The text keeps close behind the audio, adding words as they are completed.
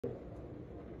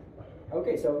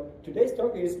Okay, so today's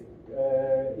talk is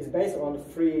based on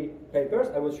 3 papers.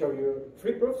 I will show you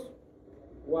 3 proofs,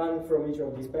 one from each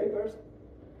of these papers.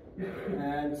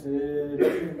 And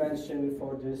the mentioned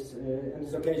for this, on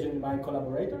this occasion, my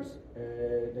collaborators,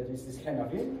 that is this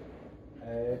Avin,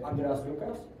 Andreas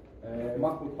Lucas,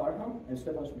 Mahmoud Parham, and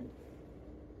Stefan Schmidt.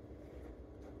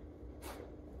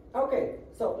 Okay,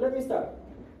 so let me start.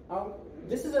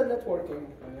 This is a networking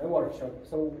workshop,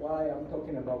 so why I'm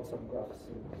talking about some graphs.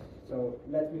 So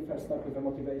let me first start with the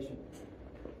motivation.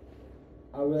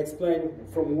 I will explain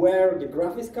from where the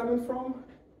graph is coming from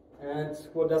and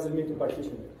what does it mean to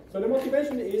partition it. So the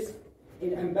motivation is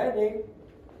in embedding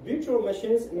virtual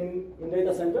machines in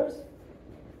data centers.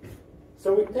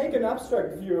 So we take an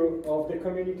abstract view of the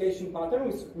communication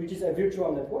pattern, which is a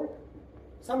virtual network.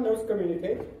 Some nodes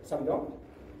communicate, some don't.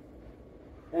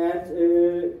 And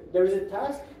there is a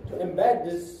task to embed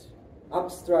this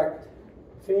abstract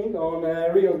thing on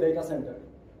a real data center.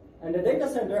 And the data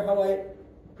center, how I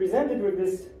present it with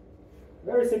this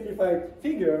very simplified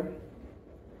figure,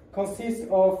 consists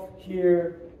of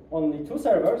here only 2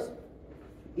 servers,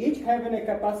 each having a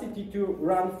capacity to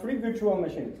run 3 virtual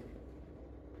machines.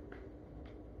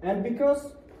 And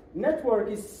because network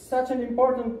is such an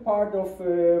important part of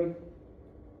the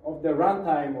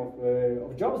runtime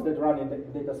of jobs that run in the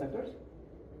data centers,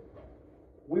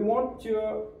 we want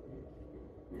to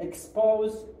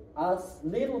expose as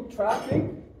little traffic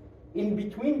in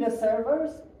between the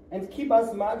servers and keep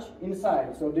as much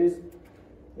inside. So these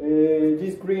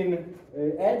green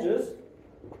edges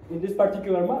in this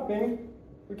particular mapping,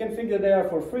 we can think that they are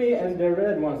for free and the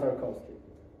red ones are costly.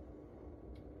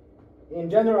 In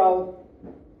general,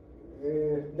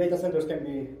 data centers can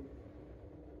be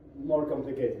more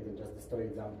complicated than just the story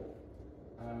example.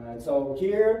 And so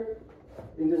here,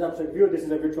 in this abstract view, this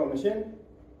is a virtual machine,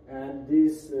 and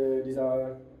these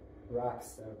are rack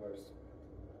servers.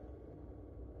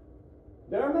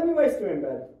 There are many ways to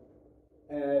embed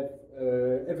a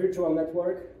virtual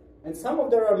network, and some of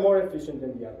them are more efficient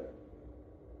than the other.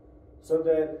 So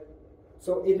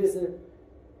it is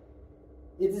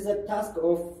a task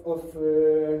of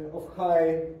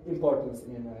high importance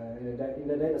in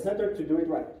the data center to do it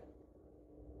right.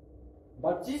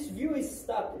 But this view is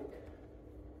static.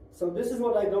 So this is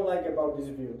what I don't like about this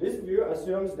view. This view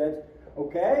assumes that,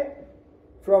 okay,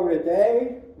 throughout the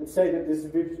day, let's say that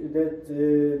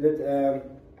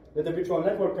the virtual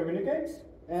network communicates,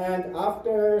 and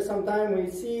after some time we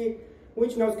see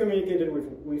which nodes communicated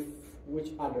with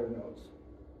which other nodes.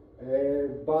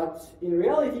 But in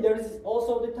reality, there is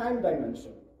also the time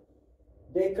dimension.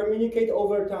 They communicate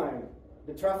over time.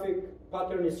 The traffic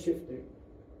pattern is shifting.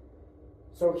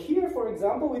 So here, for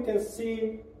example, we can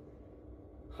see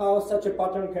how such a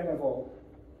pattern can evolve.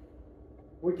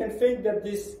 We can think that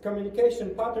these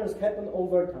communication patterns happen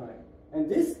over time. And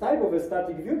this type of a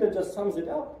static view that just sums it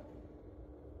up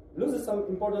loses some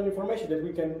important information that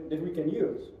we can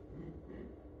use.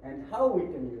 And how we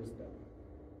can use them.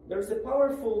 There's a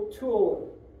powerful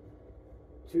tool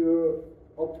to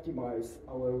optimize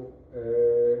our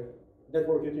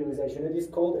network utilization. It is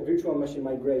called a virtual machine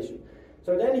migration.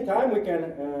 So at any time we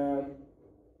can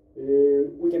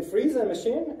freeze a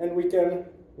machine and we can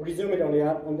resume it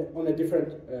on a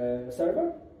different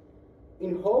server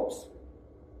in hopes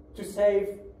to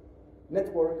save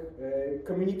network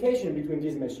communication between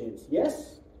these machines.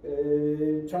 Yes,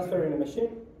 transferring a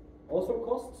machine also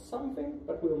costs something,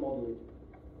 but we'll model it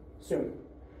soon.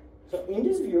 So in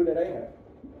this view that I have,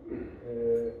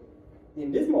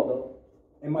 in this model,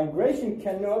 a migration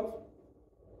cannot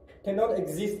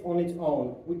exist on its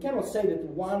own. We cannot say that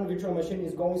one virtual machine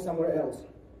is going somewhere else,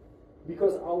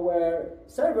 because our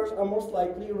servers are most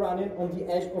likely running on the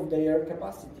edge of their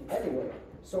capacity anyway.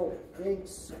 So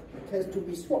things has to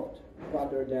be swapped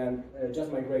rather than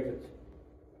just migrated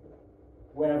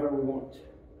wherever we want.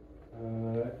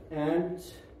 And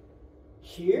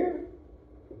here,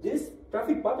 this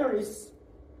traffic pattern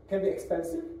can be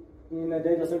expensive in a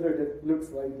data center that looks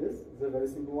like this. It's a very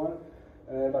simple one,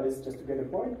 but it's just to get a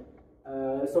point.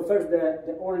 So first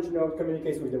the orange node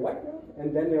communicates with the white node,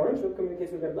 and then the orange node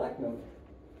communicates with the black node.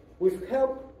 With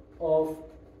help of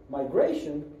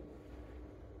migration,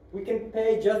 we can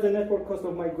pay just the network cost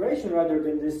of migration rather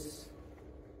than this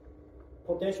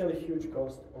potentially huge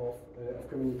cost of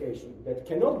communication that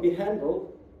cannot be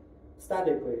handled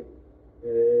statically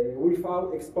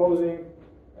without exposing,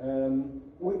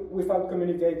 without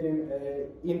communicating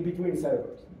in between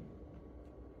servers.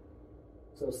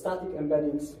 So static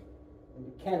embeddings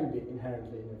can be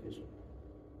inherently inefficient.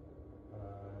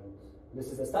 This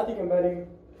is a static embedding,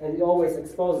 and it always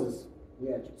exposes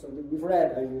the edge. So with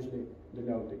red, I usually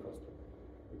denote the cost of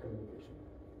the communication.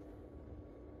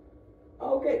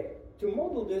 Okay, to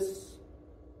model this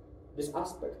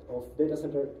aspect of data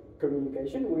center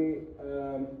communication,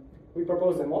 we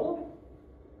propose a model,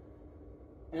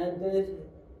 and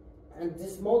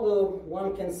this model,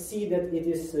 one can see that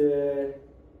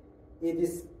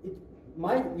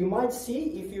you might see,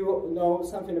 if you know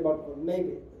something about,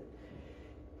 maybe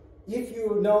if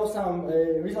you know some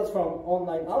results from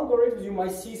online algorithms, you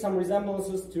might see some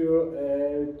resemblances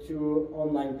to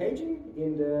online paging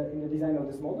in the design of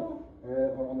this model,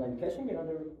 or online caching, in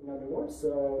other words.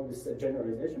 So this is a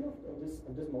generalization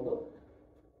of this model.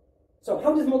 So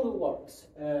how this model works?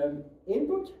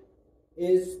 Input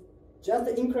is just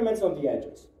the increments of the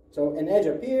edges. So an edge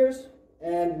appears,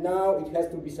 and now it has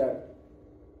to be served.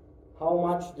 How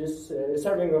much this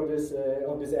serving of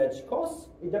this edge costs?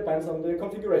 It depends on the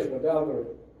configuration of the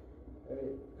algorithm,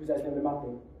 precisely on the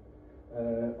mapping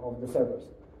of the servers.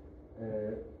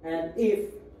 And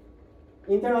if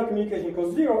internal communication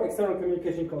costs 0, external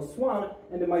communication costs 1,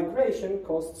 and the migration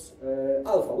costs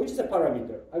alpha, which is a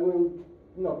parameter. I will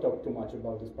not talk too much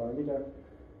about this parameter.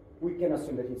 We can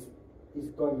assume that it's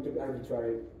going to be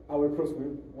arbitrary. Our proofs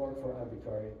will work for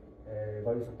arbitrary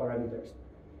values of parameters.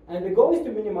 And the goal is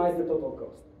to minimize the total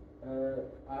cost.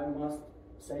 I must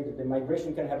say that the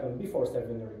migration can happen before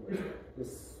serving the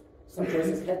request. Some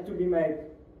choices had to be made.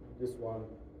 This one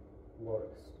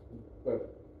works. Well,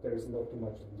 there is not too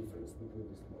much difference between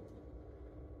these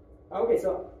models. Okay,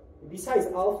 so besides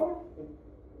alpha,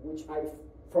 which I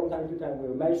from time to time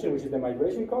will mention, which is the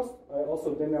migration cost, I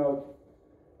also denote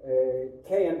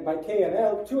by K and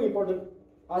L two important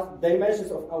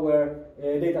dimensions of our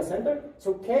data center.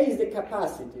 So K is the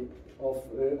capacity of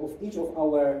each of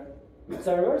our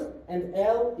servers, and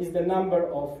L is the number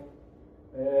of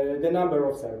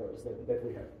servers that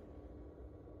we have.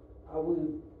 I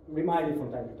will remind you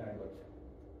from time to time, but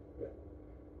yeah.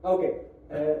 Okay.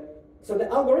 So the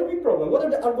algorithmic problem. What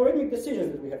are the algorithmic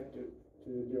decisions that we have to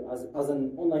do as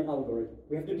an online algorithm?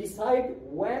 We have to decide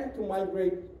when to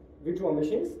migrate virtual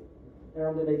machines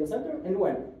around the data center and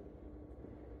when.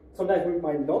 Sometimes we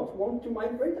might not want to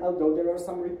migrate, although there are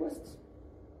some requests,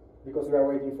 because we are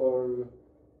waiting for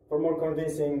more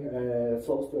convincing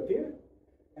flows to appear.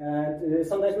 And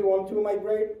sometimes we want to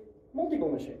migrate multiple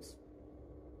machines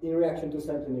in reaction to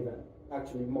certain event.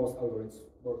 Actually, most algorithms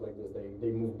work like this.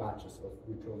 They move batches of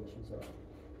virtual machines around.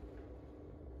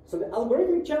 So the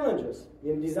algorithmic challenges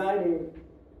in designing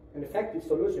an effective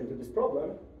solution to this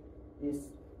problem is,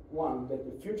 one, that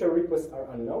the future requests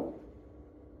are unknown.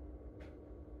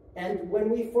 And when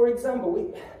we, for example,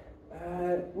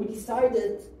 we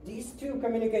decided these two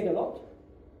communicate a lot,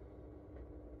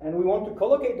 and we want to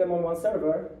collocate them on one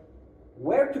server,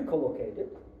 where to collocate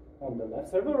it, on the left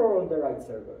server or on the right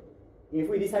server? If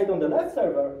we decide on the left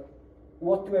server,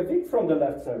 what to evict from the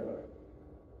left server?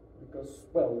 Because,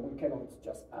 well, we cannot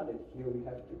just add it here, we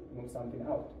have to move something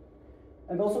out.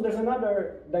 And also there's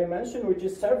another dimension, which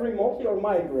is serve remotely or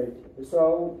migrate.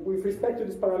 So with respect to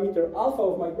this parameter alpha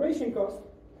of migration cost,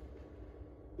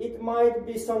 it might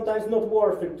be sometimes not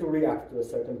worth it to react to a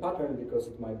certain pattern because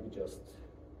it might be just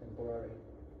temporary.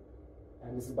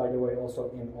 And this is, by the way, also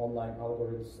in online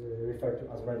algorithms referred to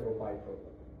as rent or buy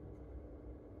problem.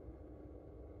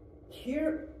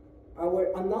 Here,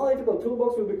 our analytical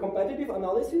toolbox will be competitive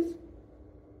analysis.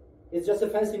 It's just a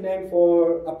fancy name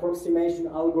for approximation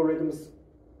algorithms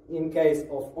in case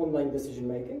of online decision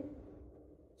making.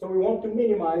 So we want to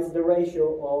minimize the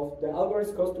ratio of the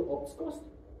algorithm's cost to ops cost,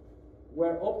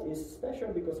 where opt is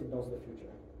special because it knows the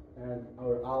future, and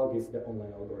our alg is the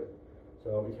online algorithm.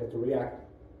 So it has to react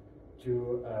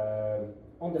to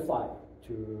on the fly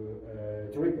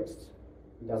to requests.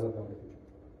 It doesn't know the future.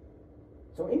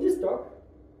 So in this talk,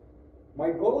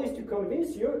 my goal is to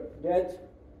convince you that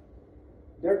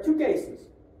there are two cases,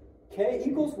 k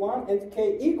equals 1 and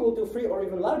k equal to 3 or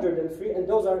even larger than 3, and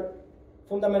those are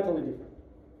fundamentally different.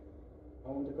 I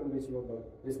want to convince you about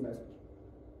this message.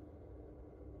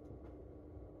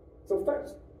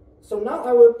 So now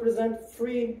I will present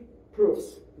 3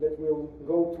 proofs that will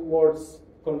go towards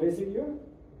convincing you.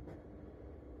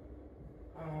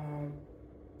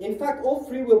 In fact, all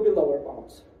 3 will be lower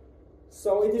bounds.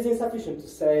 So it is insufficient to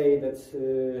say that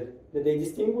they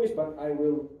distinguish, but I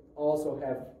will also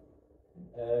have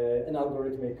an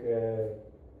algorithmic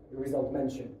result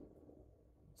mentioned.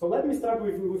 So let me start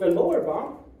with a lower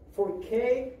bound for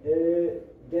k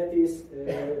that is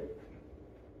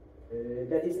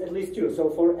at least 2. So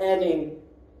for any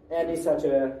such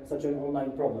an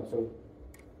online problem, so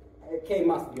k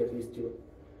must be at least 2.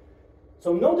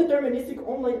 So no deterministic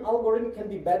online algorithm can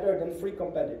be better than free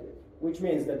competitive, which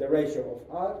means that the ratio of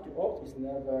alg to opt is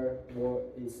never more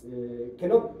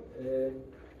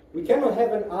We cannot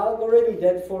have an algorithm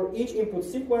that for each input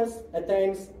sequence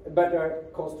attains a better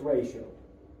cost ratio.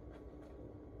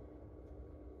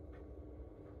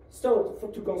 So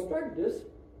to construct this,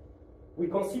 we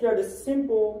consider this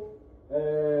simple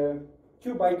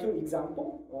 2x2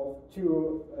 example of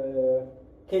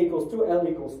k equals 2, L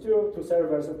equals 2, two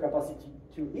servers of capacity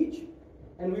 2 each.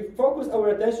 And we focus our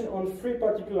attention on 3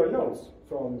 particular nodes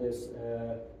from this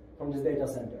data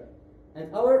center.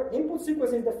 And our input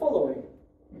sequence is the following.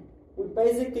 We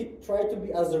basically try to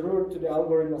be as rude to the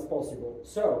algorithm as possible.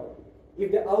 So,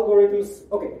 if the algorithms,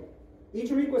 okay,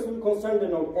 each request will concern the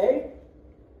node A,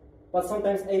 but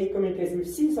sometimes A communicates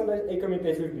with C, sometimes A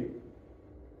communicates with B.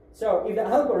 So, if the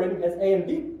algorithm has A and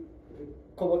B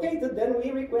collocated, then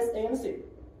we request A and C.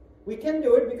 We can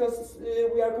do it because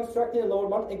we are constructing a lower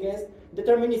bound against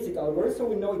deterministic algorithms, so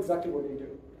we know exactly what they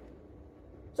do.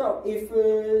 So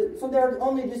so there are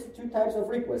only these 2 types of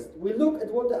requests. We look at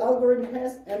what the algorithm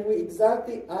has, and we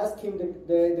exactly ask him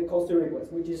the costly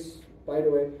request, which is, by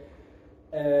the way,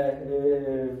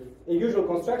 a usual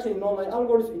construction in online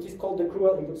algorithms. It is called the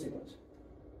cruel input sequence.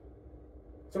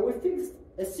 So we fixed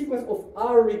a sequence of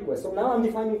R requests. So now I'm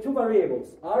defining 2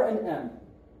 variables, R and M.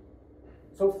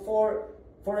 So for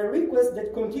a request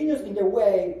that continues in the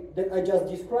way that I just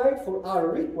described for R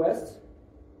requests,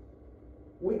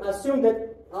 we assume that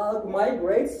ALG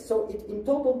migrates, so it in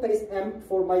total pays M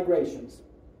for migrations.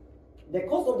 The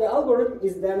cost of the algorithm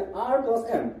is then R plus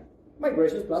M,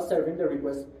 migrations plus serving the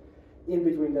request in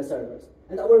between the servers.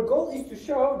 And our goal is to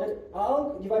show that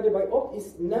ALG divided by opt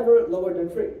is never lower than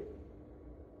 3.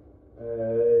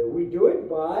 We do it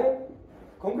by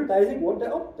concretizing what the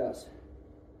opt does.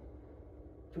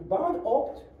 To bound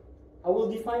opt, I will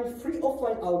define 3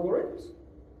 offline algorithms.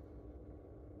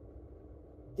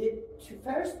 The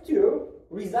first 2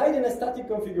 reside in a static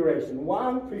configuration.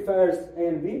 One prefers A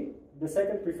and B, the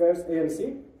second prefers A and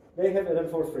C. They have them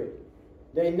for free.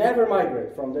 They never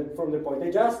migrate from the point.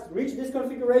 They just reach this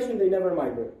configuration, they never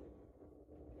migrate.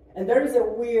 And there is a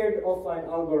weird offline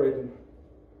algorithm.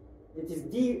 It is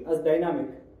D as dynamic.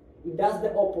 It does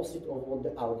the opposite of what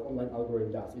the online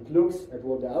algorithm does. It looks at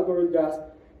what the algorithm does,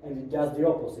 and it does the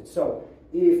opposite. So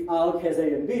if ALG has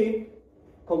A and B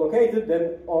collocated,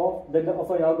 then the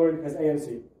offline algorithm has A and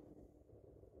C.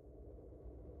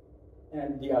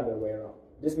 And the other way around.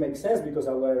 This makes sense because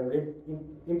our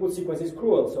input sequence is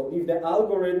cruel. So if the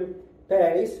algorithm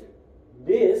pays,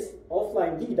 this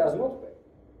offline D does not pay.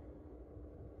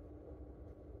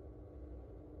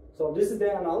 So this is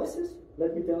the analysis.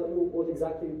 Let me tell you what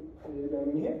exactly I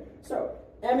mean here. So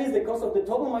M is the cost of the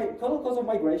total cost of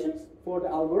migrations for the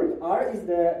algorithm. R is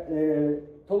the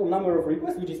total number of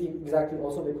requests, which is exactly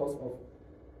also the cost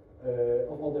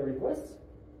of all the requests.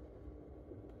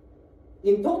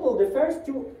 In total, the first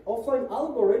 2 offline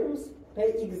algorithms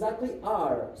pay exactly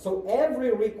R. So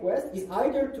every request is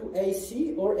either to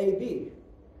AC or AB,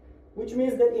 which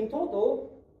means that in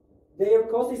total, their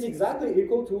cost is exactly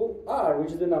equal to R,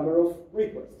 which is the number of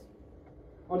requests.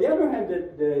 On the other hand,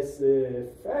 this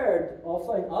third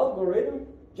offline algorithm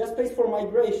just pays for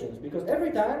migrations, because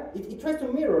every time it tries to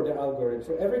mirror the algorithm.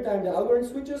 So every time the algorithm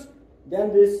switches,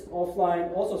 then this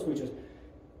offline also switches.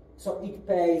 So it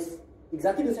pays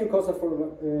exactly the same cost as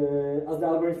the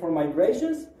algorithm for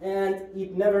migrations, and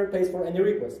it never pays for any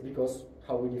requests, because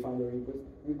how we define the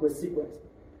request sequence.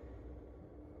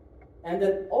 And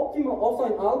the optimal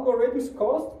offline algorithm's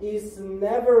cost is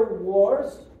never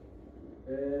worse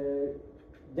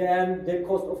than the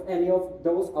cost of any of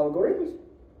those algorithms.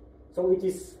 So it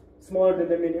is smaller than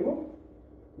the minimum.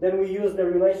 Then we use the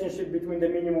relationship between the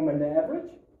minimum and the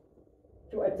average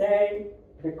to attain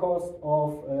the cost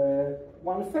of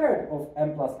 1/3 of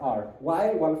M plus R.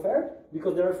 Why 1/3?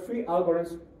 Because there are 3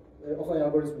 algorithms, offline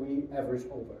algorithms we average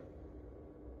over.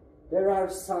 There are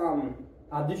some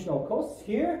additional costs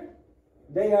here.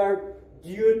 They are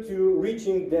due to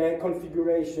reaching the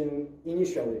configuration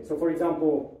initially. So for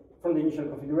example, from the initial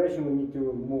configuration, we need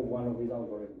to move one of these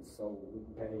algorithms. So we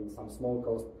pay some small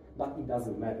cost, but it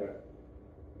doesn't matter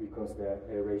because the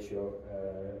ratio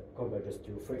converges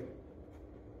to 3.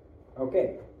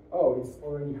 Okay. Oh, it's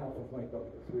already half of my talk.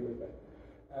 It's really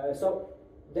bad. So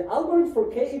the algorithm for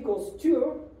k equals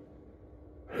 2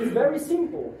 is very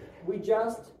simple. We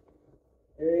just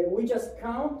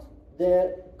count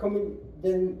the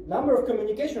number of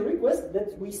communication requests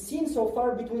that we've seen so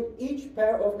far between each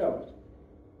pair of nodes.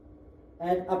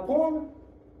 And upon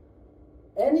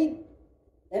any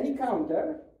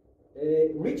counter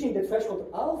reaching the threshold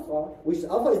alpha, which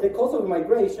alpha is the cost of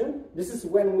migration, this is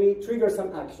when we trigger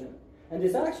some action. And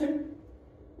this action,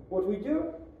 what we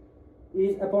do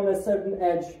is upon a certain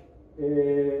edge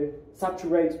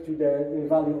saturate to the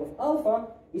value of alpha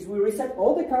is we reset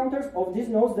all the counters of these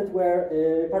nodes that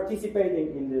were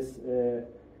participating in this,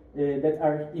 that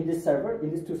are in this server,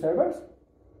 in these two servers,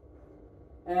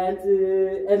 and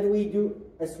we do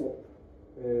a swap.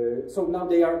 So now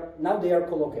they are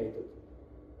collocated,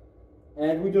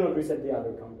 and we do not reset the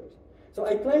other counters. So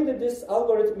I claim that this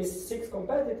algorithm is 6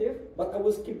 competitive, but I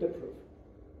will skip the proof.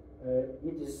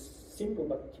 It is simple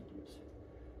but tedious.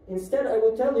 Instead, I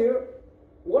will tell you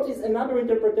what is another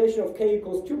interpretation of k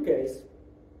equals 2 case,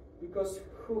 because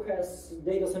who has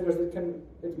data centers that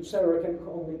each server can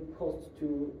only host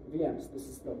 2 VMs? This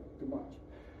is not too much.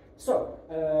 So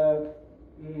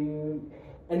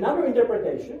another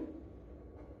interpretation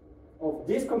of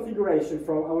this configuration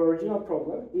from our original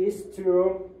problem is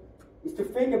to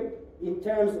think in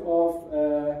terms of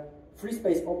free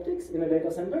space optics in a data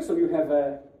center. So you have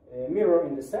a mirror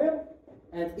in the cell,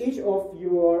 and each of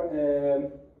your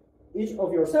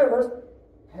servers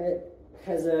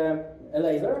has a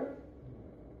laser.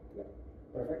 Yeah,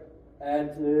 perfect. And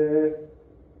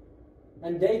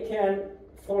they can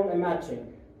form a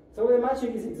matching. So the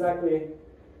matching is exactly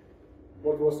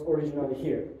what was originally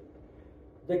here.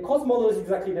 The cost model is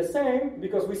exactly the same,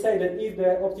 because we say that if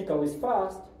the optical is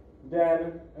fast,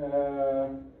 then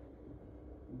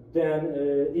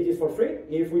it is for free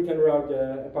if we can route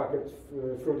a packet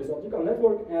through this optical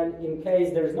network, and in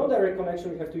case there is no direct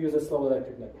connection, we have to use a slow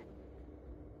electric network.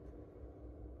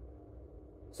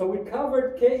 So we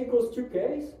covered k equals 2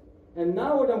 case, and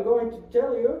now what I'm going to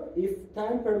tell you, if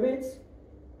time permits,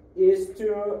 is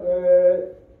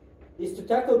to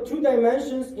tackle 2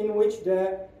 dimensions in which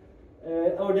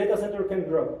our data center can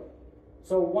grow.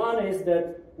 So one is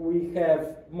that we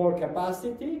have more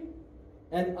capacity,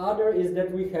 and other is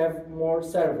that we have more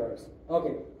servers.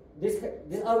 Okay, this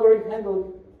algorithm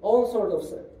handles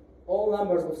all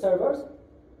numbers of servers,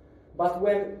 but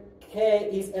when k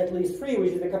is at least 3,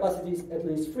 which is the capacity is at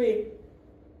least 3,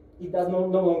 it does no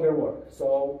longer work.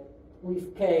 So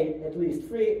with k at least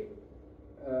 3,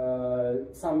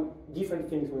 some different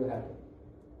things will happen.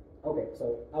 Okay,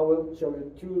 so I will show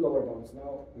you 2 lower bounds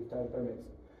now, if time permits.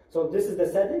 So this is the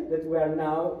setting that we are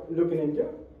now looking into.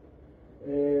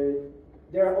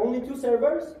 There are only 2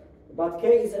 servers, but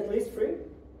k is at least 3.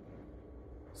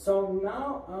 So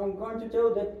now I'm going to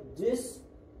tell that this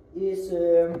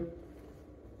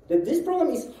problem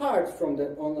is hard from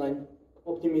the online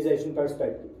optimization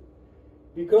perspective,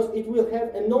 because it will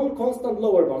have a non-constant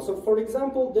lower bound. So for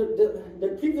example,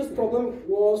 the previous problem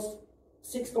was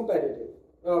 6 competitive.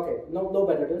 Okay, no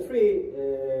better than 3,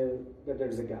 that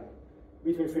there's a gap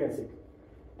between 3 and 6.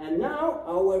 And now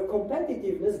our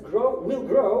competitiveness will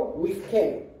grow with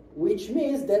k, which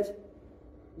means that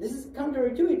this is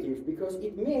counterintuitive, because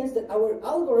it means that our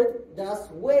algorithm does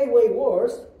way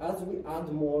worse as we add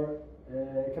more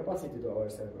capacity to our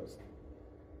servers.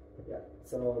 Yeah,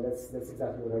 so that's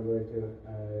exactly what I'm going to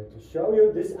show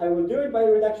you. This I will do it by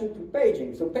reduction to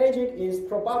paging. So paging is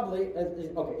probably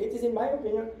okay. It is, in my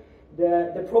opinion,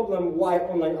 the problem why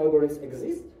online algorithms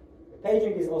exist.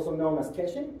 Paging is also known as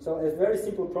caching. So a very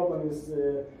simple problem is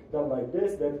done like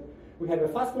this: that we have a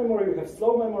fast memory, we have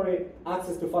slow memory.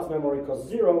 Access to fast memory costs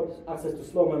 0. Access to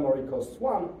slow memory costs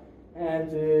 1.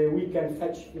 And we can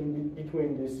fetch in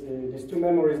between these 2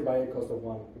 memories by a cost of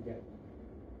 1 again.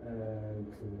 And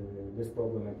this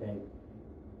problem, I think,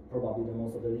 probably the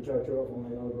most of the literature of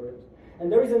online algorithms. And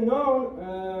there is a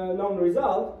known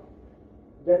result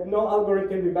that no algorithm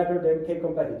can be better than k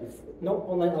competitive. No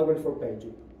online algorithm for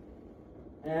paging.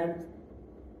 And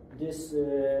this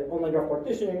online graph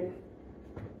partitioning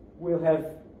will have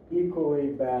equally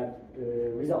bad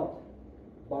result.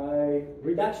 By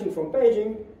reduction from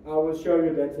paging, I will show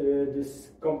you that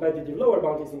this competitive lower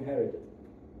bound is inherited.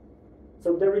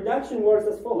 So the reduction works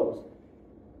as follows.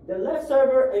 The left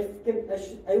server,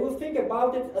 I will think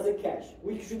about it as a cache.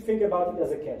 We should think about it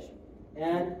as a cache.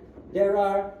 And there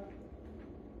are,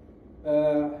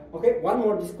 okay, one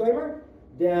more disclaimer.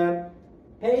 The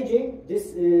paging,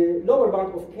 this lower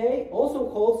bound of k, also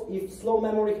holds if slow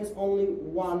memory has only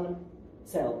 1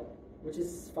 cell, which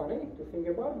is funny to think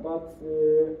about, but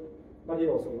it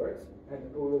also works, and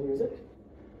we will use it.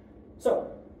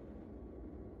 So,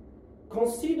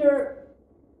 consider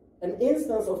an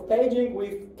instance of paging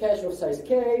with cache of size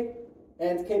k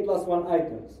and k plus 1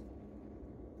 items.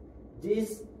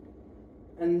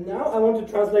 And now I want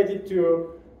to translate it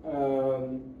to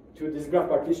this graph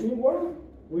partitioning world,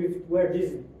 where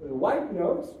these white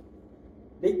nodes,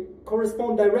 they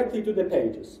correspond directly to the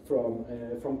pages from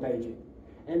paging.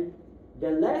 And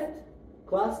the left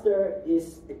cluster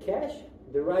is a cache,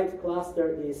 the right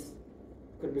cluster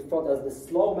could be thought as the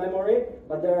slow memory,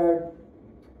 but there are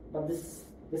but this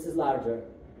is larger.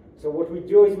 So what we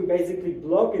do is we basically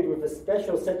block it with a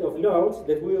special set of nodes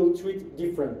that we will treat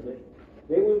differently.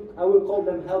 I will call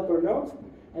them helper nodes,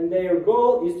 and their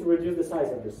goal is to reduce the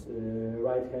size of this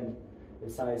right-hand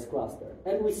size cluster.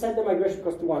 And we set the migration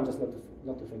cost to 1, just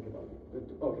not to think about it.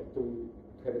 Okay, to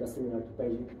have it as similar to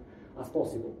paging as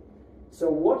possible. So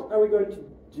what are we going to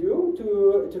do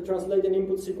to translate an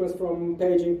input sequence from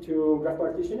paging to graph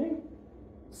partitioning?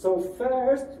 So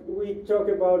first, we talk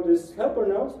about this helper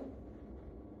node.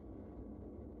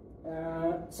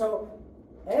 So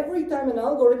every time an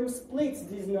algorithm splits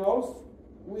these nodes,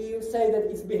 we say that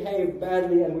it's behaved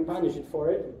badly and we punish it for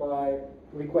it by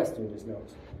requesting these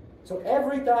nodes. So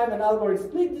every time an algorithm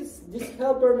splits these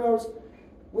helper nodes,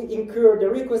 we incur the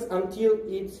request until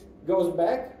it goes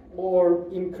back or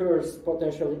incurs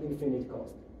potentially infinite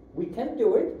cost. We can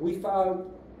do it without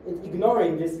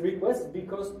ignoring this request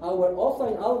because our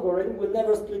offline algorithm will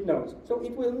never split nodes. So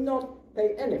it will not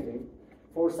pay anything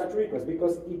for such requests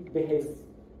because it behaves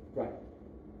right.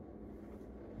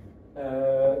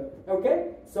 Okay,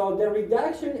 so the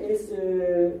reduction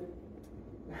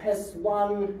has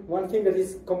one thing that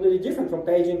is completely different from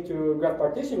paging to graph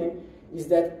partitioning, is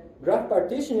that graph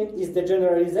partitioning is the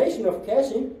generalization of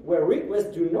caching where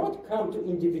requests do not come to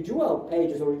individual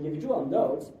pages or individual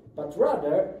nodes, but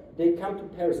rather they come to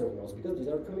pairs of nodes because these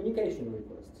are communication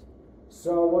requests.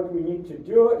 So what we need to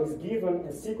do is, given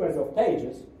a sequence of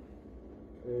pages,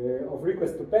 of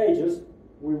requests to pages,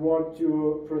 we want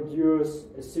to produce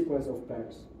a sequence of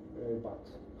pairs. But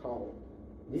how?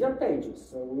 These are pages,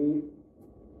 so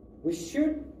we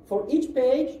should, for each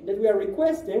page that we are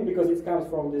requesting, because it comes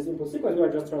from this input sequence we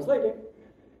are just translating,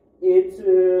 it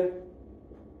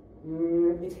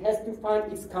has to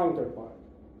find its counterpart.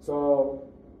 So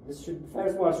this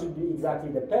first one should be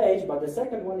exactly the page, but the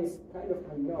second one is kind of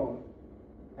unknown.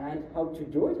 And how to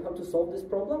do it? How to solve this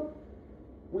problem?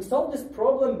 We solve this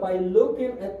problem by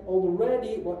looking at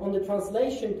already, on the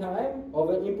translation time of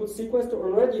an input sequence, to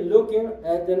already looking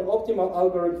at an optimal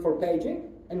algorithm for paging,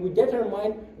 and we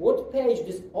determine what page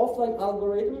this optimal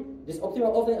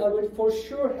offline algorithm for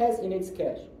sure has in its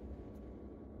cache.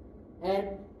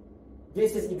 And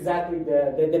this is exactly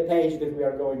the page that we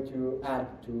are going to add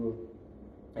to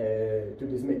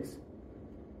this mix.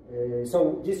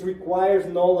 So this requires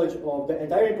knowledge of the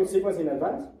entire input sequence in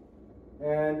advance.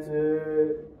 And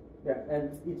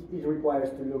it requires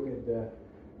to look at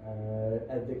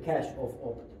the cache of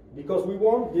opt, because we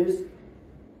want this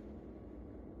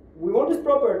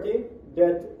property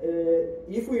that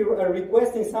if we are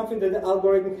requesting something that the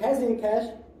algorithm has in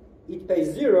cache, it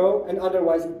pays 0, and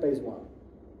otherwise it pays 1.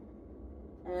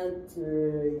 And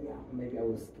maybe I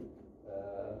will skip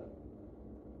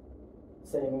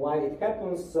saying why it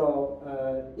happens. So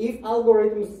if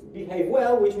algorithms behave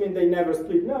well, which means they never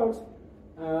split nodes,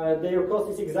 their cost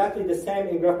is exactly the same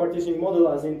in graph partitioning model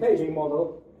as in paging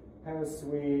model, hence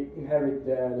we inherit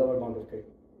the lower bound of k.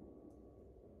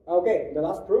 Okay, the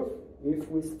last proof, if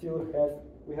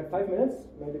we have 5 minutes,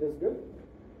 maybe that's good.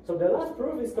 So the last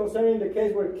proof is concerning the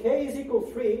case where k is equal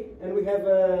 3 and we have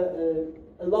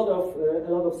a lot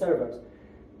of servers.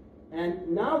 And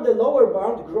now the lower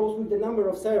bound grows with the number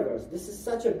of servers. This is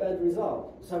such a bad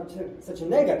result, such a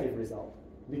negative result,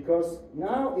 because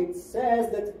now it says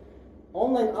that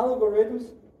online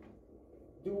algorithms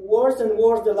do worse and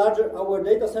worse the larger our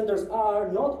data centers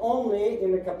are, not only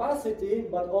in the capacity,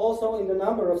 but also in the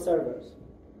number of servers.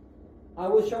 I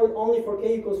will show it only for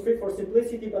k equals 3 for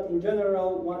simplicity, but in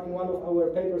general, in one of our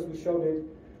papers we showed it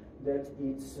that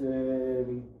it's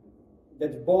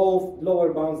that both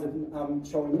lower bounds that I'm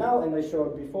showing now and I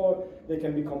showed before, they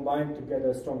can be combined to get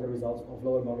a stronger result of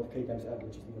lower bound of k times f,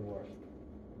 which is even worse.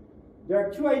 There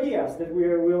are two ideas that we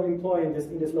will employ in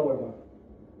this lower bound.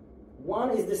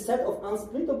 One is the set of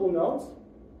unsplittable nodes.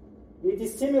 It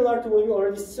is similar to what we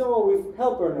already saw with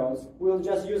helper nodes. We'll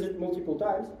just use it multiple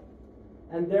times.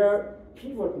 And there are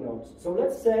pivot nodes. So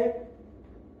let's say,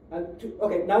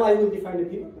 okay, now I will define the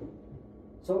pivot.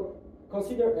 So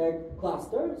consider a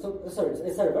cluster, a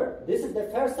server. This is the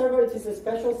first server, it is a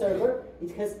special server.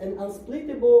 It has an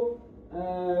unsplittable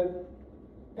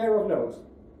pair of nodes.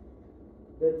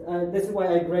 This is why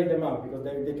I grayed them out, because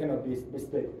they cannot be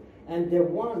split. And the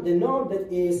node that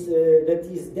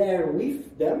is there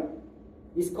with them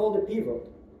is called a pivot.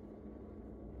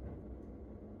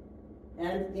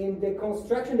 And in the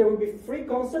construction there will be 3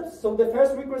 concepts. So the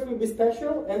first request will be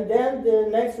special, and then the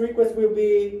next request will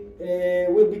be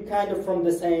kind of from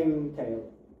the same tail.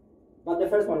 But the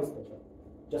first one is special,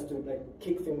 just to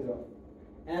kick things off.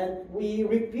 And we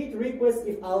repeat requests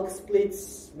if Alg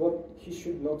splits what he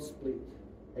should not split.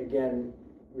 Again,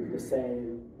 with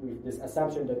this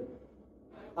assumption that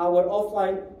our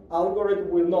offline algorithm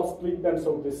will not split them,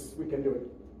 so this we can do it.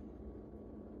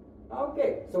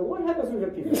 Okay, so what happens with a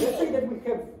pivot? Let's say that we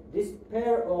have this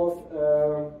pair of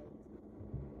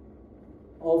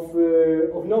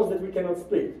nodes that we cannot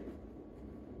split.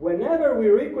 Whenever we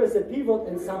request a pivot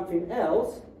and something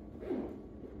else,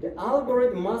 the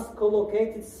algorithm must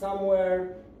collocate it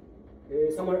somewhere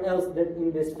else than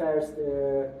in this first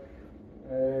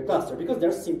cluster, because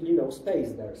there's simply no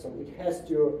space there. So it has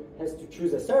to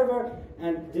choose a server,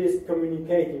 and this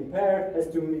communicating pair has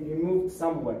to be moved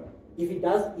somewhere. If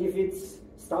it's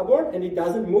stubborn and it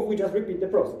doesn't move, we just repeat the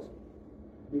process,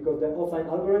 because the offline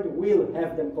algorithm will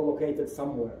have them collocated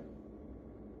somewhere.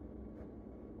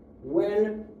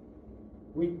 When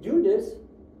we do this,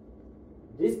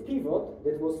 this pivot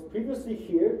that was previously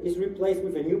here is replaced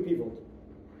with a new pivot.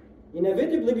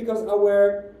 Inevitably, because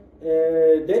our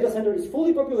data center is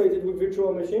fully populated with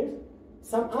virtual machines,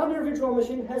 some other virtual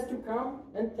machine has to come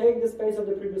and take the space of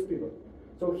the previous pivot.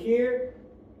 So here,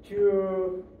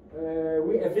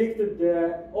 we evicted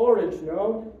the orange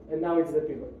node, and now it's the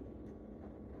pivot.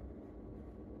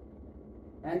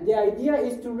 And the idea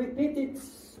is to repeat it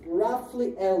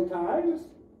roughly L times,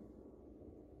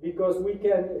 because we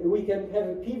can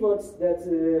have pivots that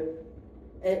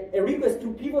a request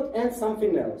to pivot and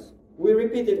something else. We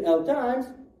repeat it L times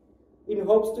in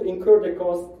hopes to incur the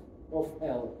cost of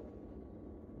L.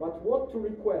 But what to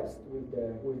request with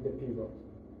the pivot?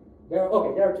 There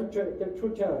are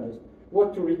two challenges.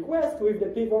 What to request with the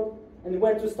pivot and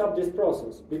when to stop this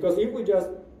process. Because if we just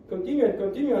continue and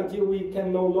continue until we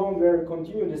can no longer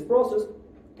continue this process,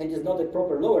 and it's not a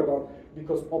proper lower bound,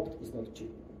 because opt is not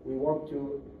cheap. We want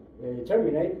to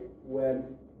terminate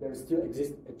when there still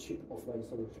exists a cheap offline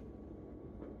solution.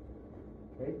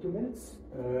 Okay, 2 minutes.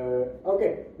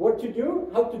 Okay, what to do?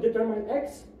 How to determine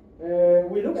X?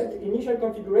 We look at the initial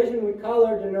configuration. We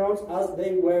color the nodes as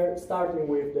they were starting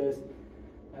with this,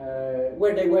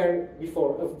 where they were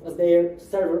before, as their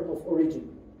server of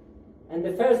origin. And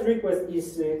the first request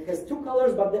has 2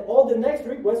 colors, but all the next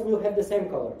requests will have the same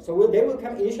color. So they will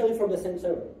come initially from the same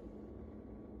server.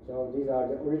 So these are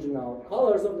the original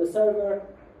colors of the server.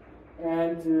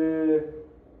 And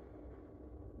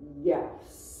yeah,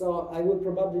 so I will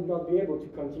probably not be able to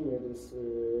continue this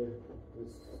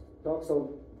talk.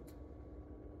 So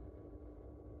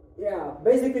yeah,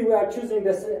 basically we are choosing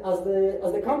this as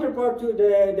the counterpart to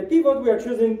the pivot. We are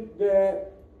choosing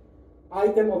the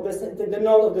item of the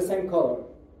node of the same color,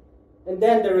 and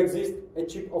then there exists a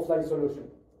cheap offline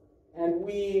solution, and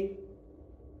we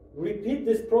repeat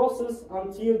this process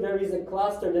until there is a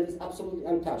cluster that is absolutely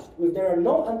untouched. If there are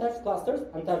no untouched clusters,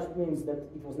 untouched means that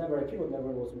it was never a pivot,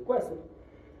 never was requested,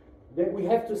 then we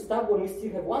have to stop when we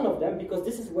still have one of them, because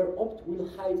this is where opt will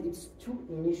hide its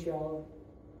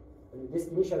this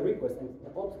initial request, and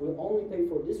the opt will only pay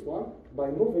for this one by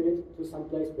moving it to some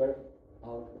place where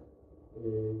alt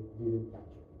didn't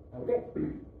touch it. Okay,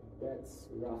 that's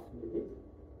roughly it.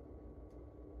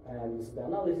 And this is the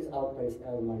analysis. Alt pays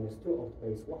L minus 2, opt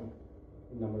pays 1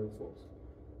 in number of swaps.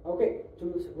 Okay,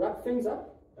 to wrap things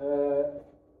up,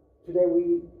 today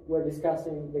we were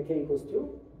discussing the k equals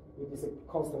 2. It is a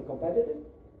constant competitive.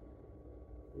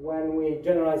 When we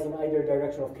generalize in either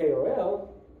direction of k or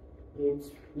L, it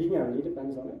linearly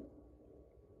depends on it.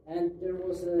 And there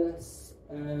was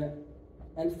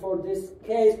and for this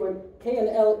case, when k and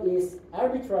L is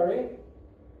arbitrary,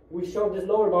 we show this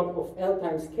lower bound of L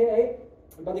times k,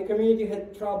 but the community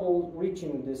had trouble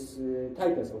reaching this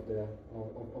tightness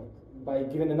by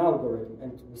given an algorithm,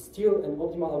 and still an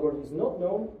optimal algorithm is not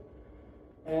known.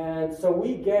 And so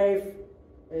we gave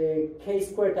a k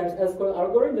squared times L squared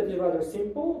algorithm that is rather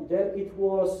simple. Then it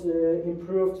was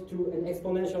improved to an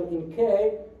exponential in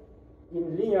k,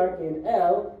 in linear in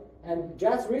L, and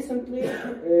just recently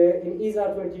in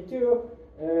ISA 22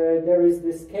 there is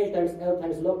this k times L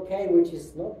times log k, which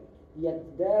is not yet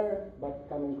there but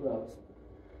coming close.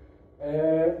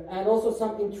 And also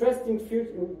some interesting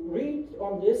read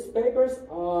on these papers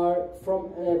are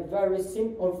from a very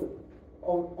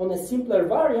on a simpler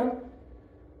variant,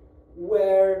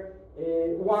 where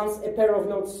once a pair of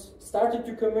nodes started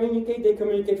to communicate, they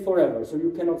communicate forever, so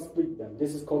you cannot split them.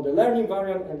 This is called the learning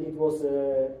variant, and it was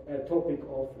a topic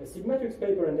of a Sigmetrics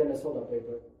paper and then a Soda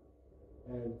paper.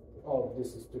 And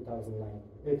this is 2009.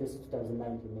 This is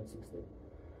 2019, not 16.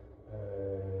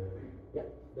 Yeah,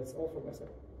 that's all for myself.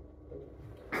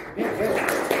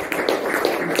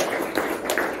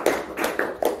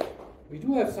 We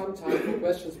do have some time for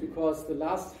questions, because the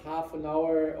last half an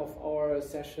hour of our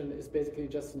session is basically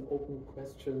just an open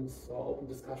questions or open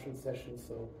discussion session.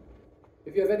 So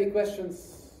if you have any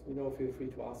questions, feel free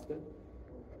to ask them.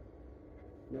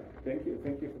 Yeah, thank you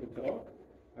for the talk.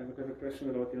 I have a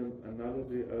question about your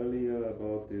analogy earlier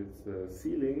about this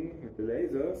ceiling with the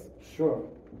lasers. Sure.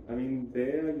 I mean,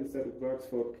 there you said it works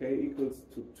for k equals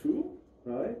to 2,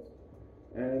 right?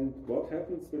 And what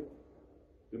happens with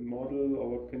the model, or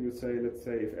what can you say, let's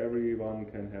say, if everyone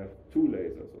can have 2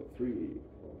 lasers or 3?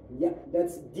 Yeah,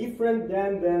 that's different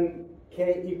than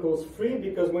k equals 3,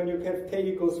 because when you have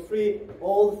k equals 3,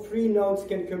 all 3 nodes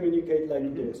can communicate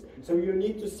like this. So you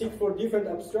need to seek for different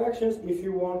abstractions if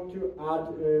you want to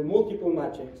add multiple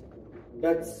matchings.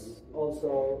 That's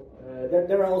also,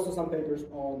 there are also some papers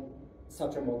on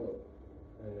such a model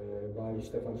by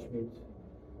Stefan Schmidt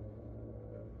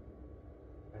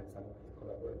and some of his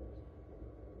collaborators.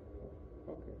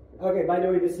 Okay, by the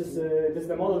way, this is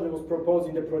the model that was proposed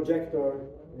in the projector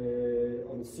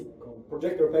on SIGCOMM.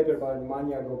 Projector paper by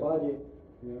Mania Gobadi,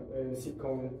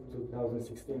 SIGCOMM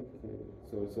 2016.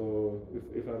 Okay. So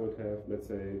if I would have, let's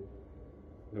say,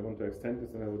 if I want to extend this,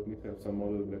 then I would need to have some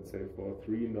model, let's say, for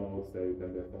 3 nodes, then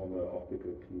they form an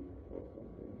optical key or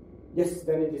something. Yes,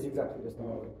 then it is exactly the same.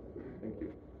 Oh, thank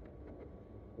you.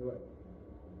 You're right.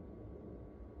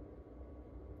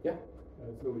 Yeah.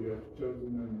 So you have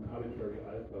chosen an arbitrary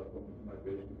alpha from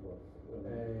migration cost.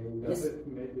 Yes. Does it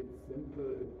make it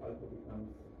simple if alpha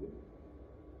becomes big?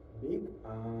 Big?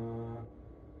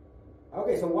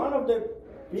 Okay, so one of the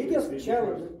biggest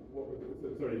challenges.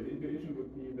 Sorry, the intuition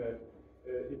would be that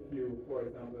if you, for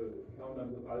example, count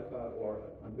until alpha or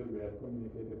until we have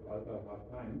communicated alpha half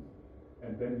times,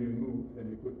 and then you move, then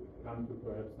you could come to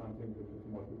perhaps something which is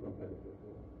more competitive.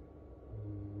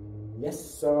 Yes,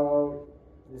 so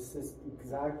this is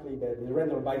exactly the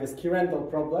random by the key rental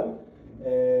problem,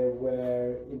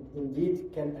 where it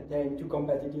indeed can attain to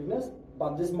competitiveness,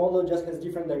 but this model just has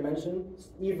different dimensions,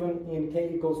 even in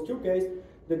k equals 2 case,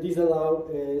 that disallow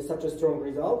such a strong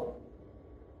result.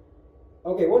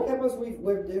 Okay, what happens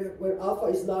where alpha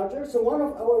is larger? So one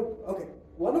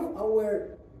of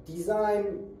our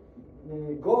design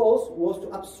goals was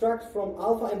to abstract from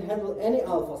alpha and handle any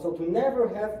alpha, so to never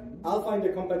have alpha in the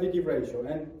competitive ratio.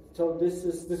 And so this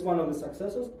is one of the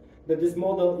successes, that this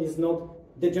model is not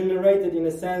degenerated in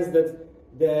a sense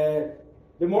that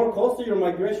the more costly your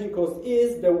migration cost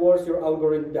is, the worse your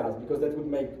algorithm does, because that would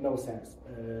make no sense.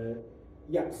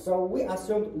 So we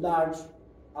assumed large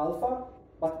alpha,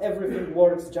 but everything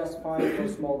works just fine for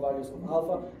small values of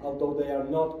alpha, although they are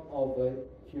not of a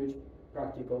huge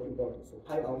practical importance. So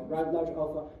high alpha, large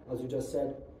alpha, as you just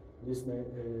said, this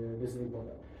is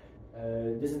important.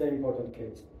 This is the important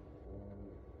case.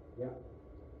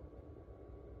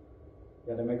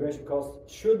 The migration cost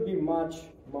should be much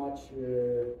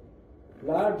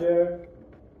larger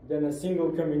than a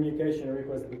single communication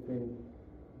request between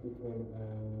 2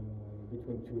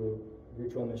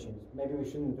 virtual machines. Maybe we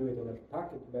shouldn't do it on a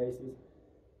packet basis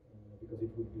because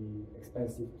it would be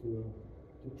expensive to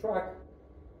track.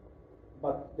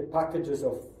 But the packages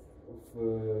of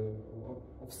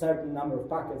certain number of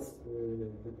packets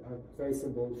that are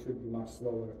traceable should be much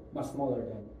smaller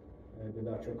than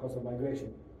the actual cost of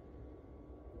migration.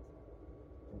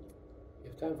 We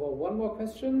have time for one more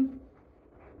question.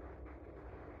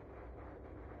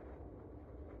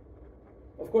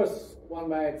 Of course, one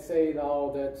might say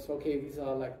now that, okay, these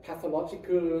are like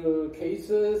pathological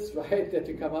cases, right, that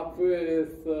you come up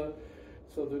with,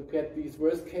 so to get these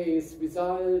worst case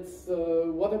results.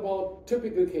 What about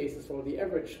typical cases or the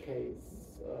average case?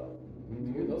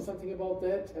 Do you know something about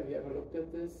that? Have you ever looked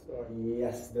at this? Or?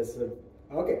 Yes, that's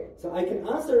okay. So I can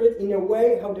answer it in a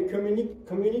way how the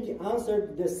community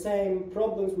answered the same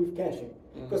problems with caching.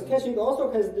 Because caching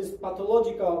also has this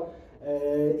pathological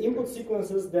input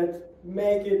sequences that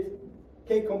make it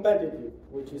k-competitive,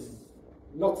 which is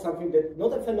not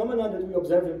a phenomenon that we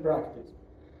observe in practice.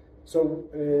 So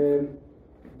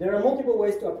there are multiple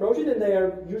ways to approach it, and they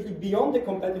are usually beyond the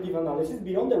competitive analysis,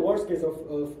 beyond the worst case of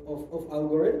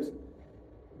algorithms.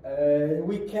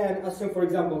 We can assume, for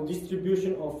example,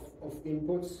 distribution of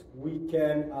inputs. We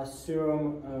can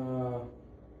assume,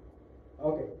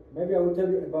 maybe I will tell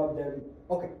you about them.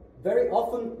 Okay, very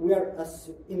often we are,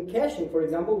 in caching, for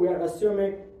example, we are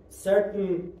assuming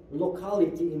certain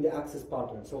locality in the access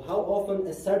pattern. So how often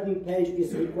a certain page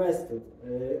is requested.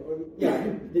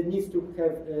 It needs to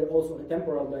have also a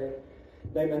temporal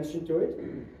dimension to it.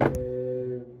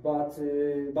 But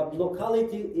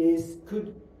locality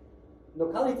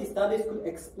studies could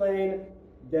explain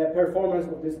the performance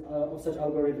of such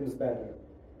algorithms better.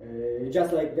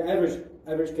 Just like the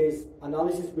average case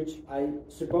analysis, which I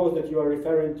suppose that you are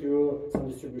referring to some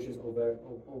distributions over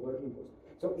inputs.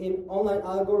 So in online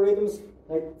algorithms,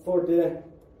 like for the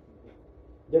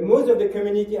moods of the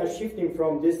community are shifting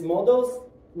from these models.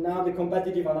 Now the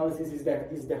competitive analysis is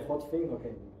the hot thing.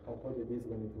 Okay, how hot it is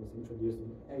when it was introduced in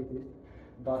the 80s,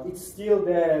 but it's still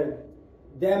the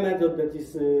method that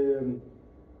is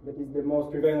the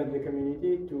most prevalent in the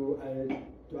community to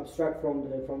abstract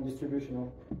from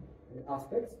distributional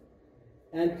aspects.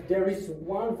 And there is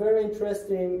one very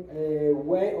interesting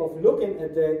way of looking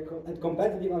at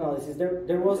competitive analysis.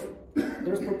 There was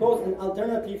proposed an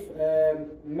alternative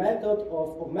method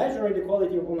of measuring the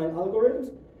quality of online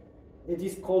algorithms. It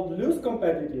is called loose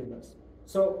competitiveness.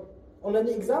 So, on an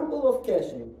example of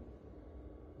caching,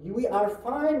 we are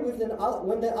fine with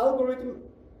when the algorithm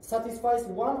satisfies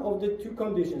one of the two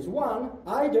conditions. One,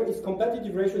 either its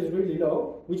competitive ratio is really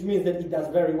low, which means that it does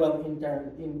very well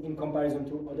in comparison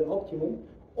to the optimum,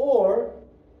 or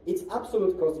its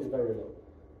absolute cost is very low.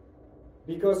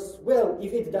 Because, well,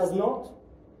 if it does not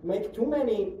make too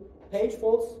many page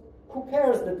faults, who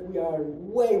cares that we are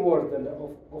way worse than the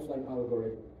offline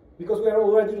algorithm? Because we are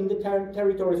already in the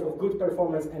territories of good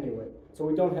performance anyway. So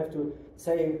we don't have to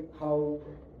say how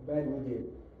bad we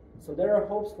did. So there are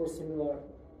hopes for similar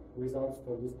results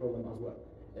for this problem as well.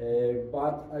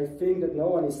 But I think that no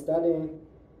one is studying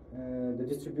the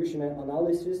distribution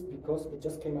analysis because it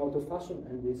just came out of fashion,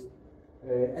 and this,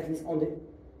 at least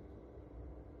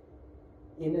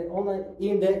in the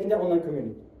online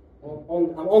community.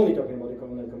 I'm only talking about the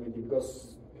online community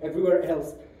because everywhere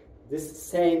else this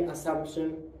same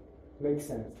assumption makes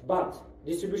sense. But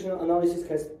distributional analysis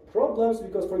has problems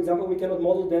because, for example, we cannot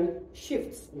model then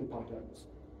shifts in patterns.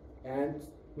 And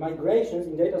migrations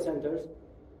in data centers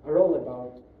are all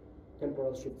about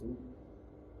temporal shifts in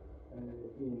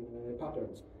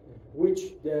patterns.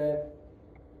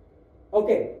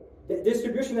 The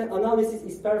distributional analysis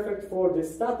is perfect for the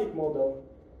static model.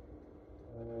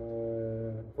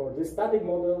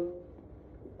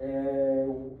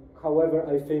 However,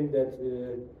 I think that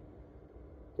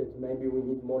maybe we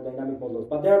need more dynamic models.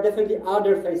 But there are definitely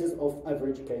other phases of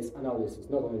average case analysis,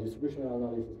 not only distributional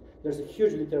analysis. There's a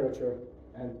huge literature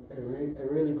and a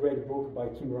really great book by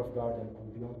Kim Rothgarden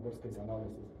on beyond worst case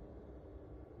analysis.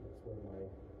 That's where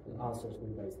my answers will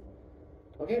be based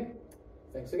on. Okay,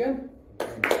 thanks again.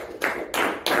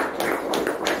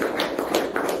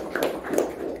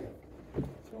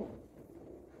 So,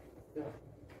 yeah.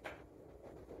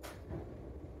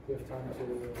 We have time to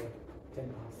 10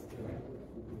 past.